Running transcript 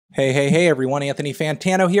Hey, everyone, Anthony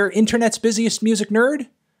Fantano here, internet's busiest music nerd.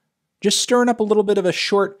 Just stirring up a little bit of a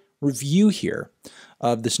short review here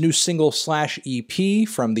of this new single/EP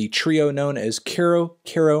from the trio known as Kero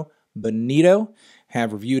Kero Bonito.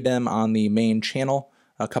 Have reviewed them on the main channel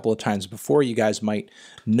a couple of times before. You guys might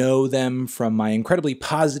know them from my incredibly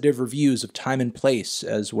positive reviews of Time and Place,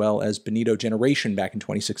 as well as Bonito Generation back in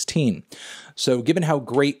 2016. So given how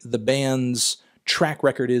great the band's track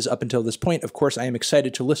record is up until this point, of course, I am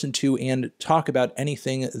excited to listen to and talk about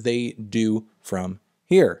anything they do from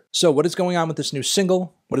here. So what is going on with this new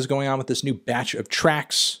single? What is going on with this new batch of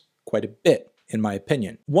tracks? Quite a bit, in my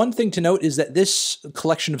opinion. One thing to note is that this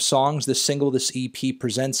collection of songs, this single, this EP,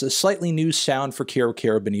 presents a slightly new sound for Kero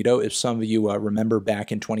Kero Bonito. If some of you remember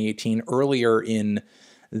back in 2018, earlier in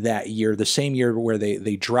that year, the same year where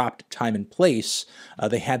they dropped Time and Place,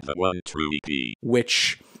 they had the One True EP,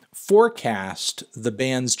 which forecast the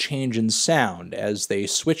band's change in sound as they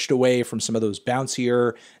switched away from some of those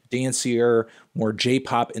bouncier, dancier, more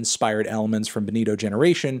J-pop inspired elements from Bonito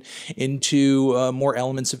Generation into more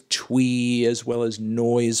elements of twee as well as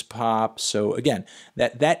noise pop. So again,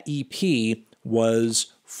 that EP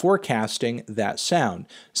was forecasting that sound.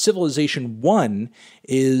 Civilization 1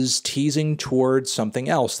 is teasing towards something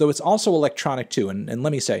else, though it's also electronic too. And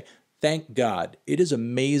let me say, thank God, it is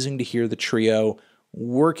amazing to hear the trio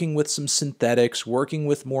working with some synthetics, working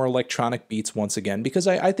with more electronic beats once again, because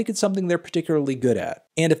I think it's something they're particularly good at.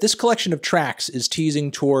 And if this collection of tracks is teasing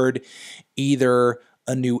toward either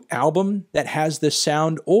a new album that has this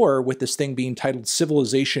sound, or with this thing being titled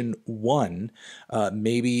Civilization 1,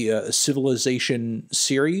 maybe a Civilization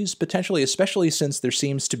series, potentially, especially since there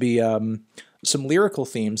seems to be some lyrical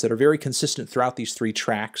themes that are very consistent throughout these three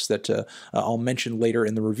tracks that I'll mention later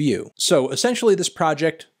in the review. So essentially this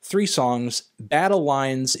project, 3 songs. Battle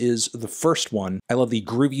Lines is the first one. I love the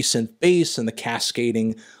groovy synth bass and the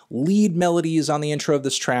cascading lead melodies on the intro of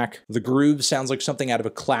this track. The groove sounds like something out of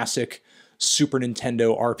a classic Super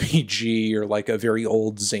Nintendo RPG or like a very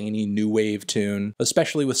old zany new wave tune,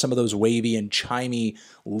 especially with some of those wavy and chimey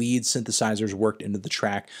lead synthesizers worked into the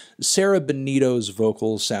track. Sarah Bonito's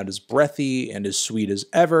vocals sound as breathy and as sweet as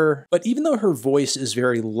ever, but even though her voice is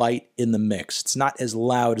very light in the mix, it's not as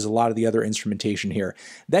loud as a lot of the other instrumentation here.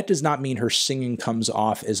 That does not mean her singing comes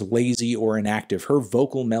off as lazy or inactive. Her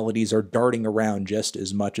vocal melodies are darting around just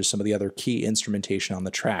as much as some of the other key instrumentation on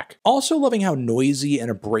the track. Also loving how noisy and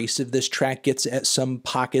abrasive this track gets at some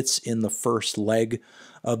pockets in the first leg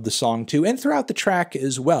of the song too, and throughout the track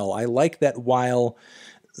as well. I like that while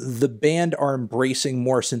the band are embracing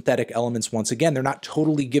more synthetic elements once again, they're not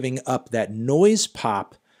totally giving up that noise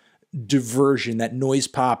pop diversion, that noise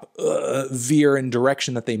pop veer and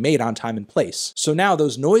direction that they made on Time and Place. So now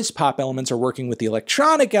those noise pop elements are working with the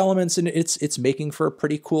electronic elements, and it's making for a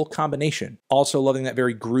pretty cool combination. Also loving that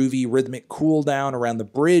very groovy rhythmic cool down around the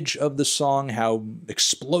bridge of the song, how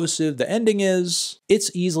explosive the ending is. It's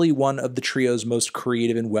easily one of the trio's most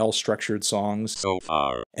creative and well-structured songs so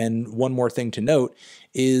far. And one more thing to note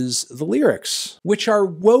is the lyrics, which are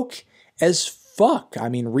woke as fuck. I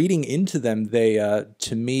mean, reading into them, they,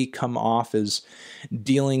 to me, come off as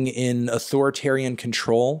dealing in authoritarian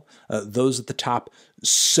control, those at the top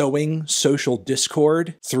sowing social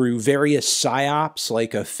discord through various psyops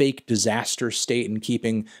like a fake disaster state and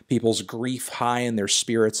keeping people's grief high and their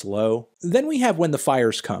spirits low. Then we have When the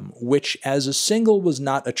Fires Come, which as a single was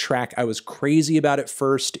not a track I was crazy about at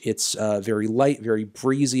first. It's very light, very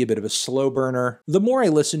breezy, a bit of a slow burner. The more I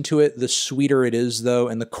listen to it, the sweeter it is though,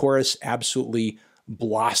 and the chorus absolutely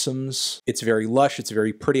blossoms. It's very lush, it's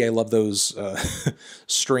very pretty. I love those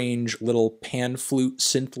strange little pan flute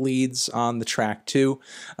synth leads on the track too.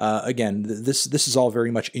 Again, this is all very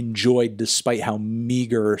much enjoyed despite how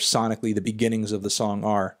meager sonically the beginnings of the song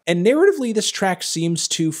are. And narratively, this track seems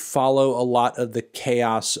to follow a lot of the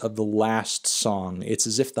chaos of the last song. It's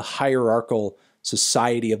as if the hierarchical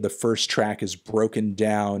society of the first track is broken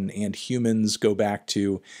down and humans go back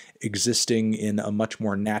to existing in a much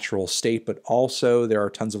more natural state, but also there are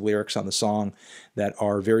tons of lyrics on the song that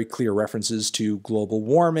are very clear references to global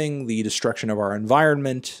warming, the destruction of our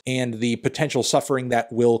environment, and the potential suffering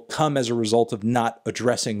that will come as a result of not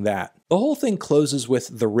addressing that. The whole thing closes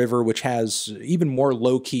with The River, which has even more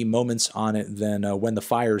low-key moments on it than When the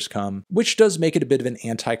Fires Come, which does make it a bit of an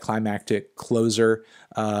anticlimactic closer.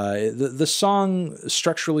 The song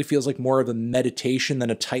structurally feels like more of a meditation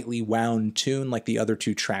than a tightly wound tune like the other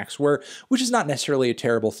 2 tracks tracks, which is not necessarily a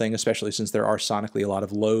terrible thing, especially since there are sonically a lot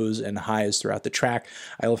of lows and highs throughout the track.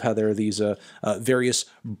 I love how there are these various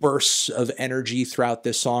bursts of energy throughout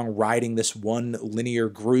this song, riding this one linear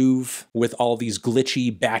groove with all these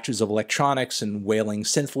glitchy batches of electronics and wailing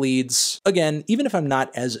synth leads. Again, even if I'm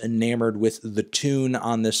not as enamored with the tune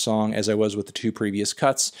on this song as I was with the two previous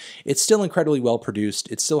cuts, it's still incredibly well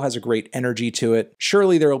produced. It still has a great energy to it.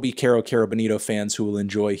 Surely there will be Kero Kero Bonito fans who will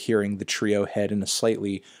enjoy hearing the trio head in a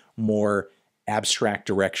slightly more abstract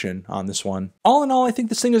direction on this one. All in all, I think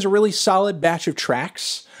this thing is a really solid batch of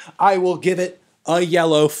tracks. I will give it a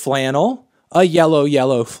yellow flannel. A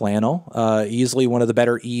yellow flannel. Easily one of the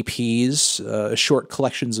better EPs, short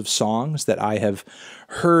collections of songs that I have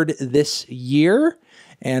heard this year.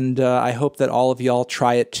 And I hope that all of y'all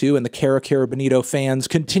try it too, and the Kero Kero Bonito fans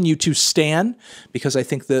continue to stan, because I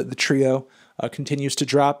think the trio continues to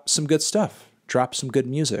drop some good stuff, drop some good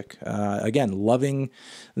music. Again, loving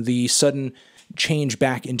the sudden change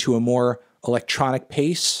back into a more electronic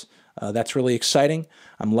pace. That's really exciting.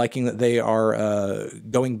 I'm liking that they are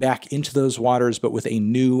going back into those waters, but with a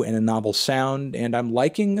new and a novel sound. And I'm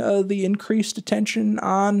liking the increased attention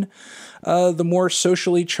on the more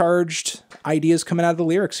socially charged ideas coming out of the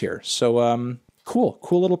lyrics here. So cool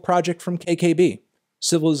little project from KKB.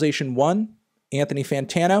 Civilization 1, Anthony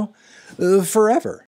Fantano, forever.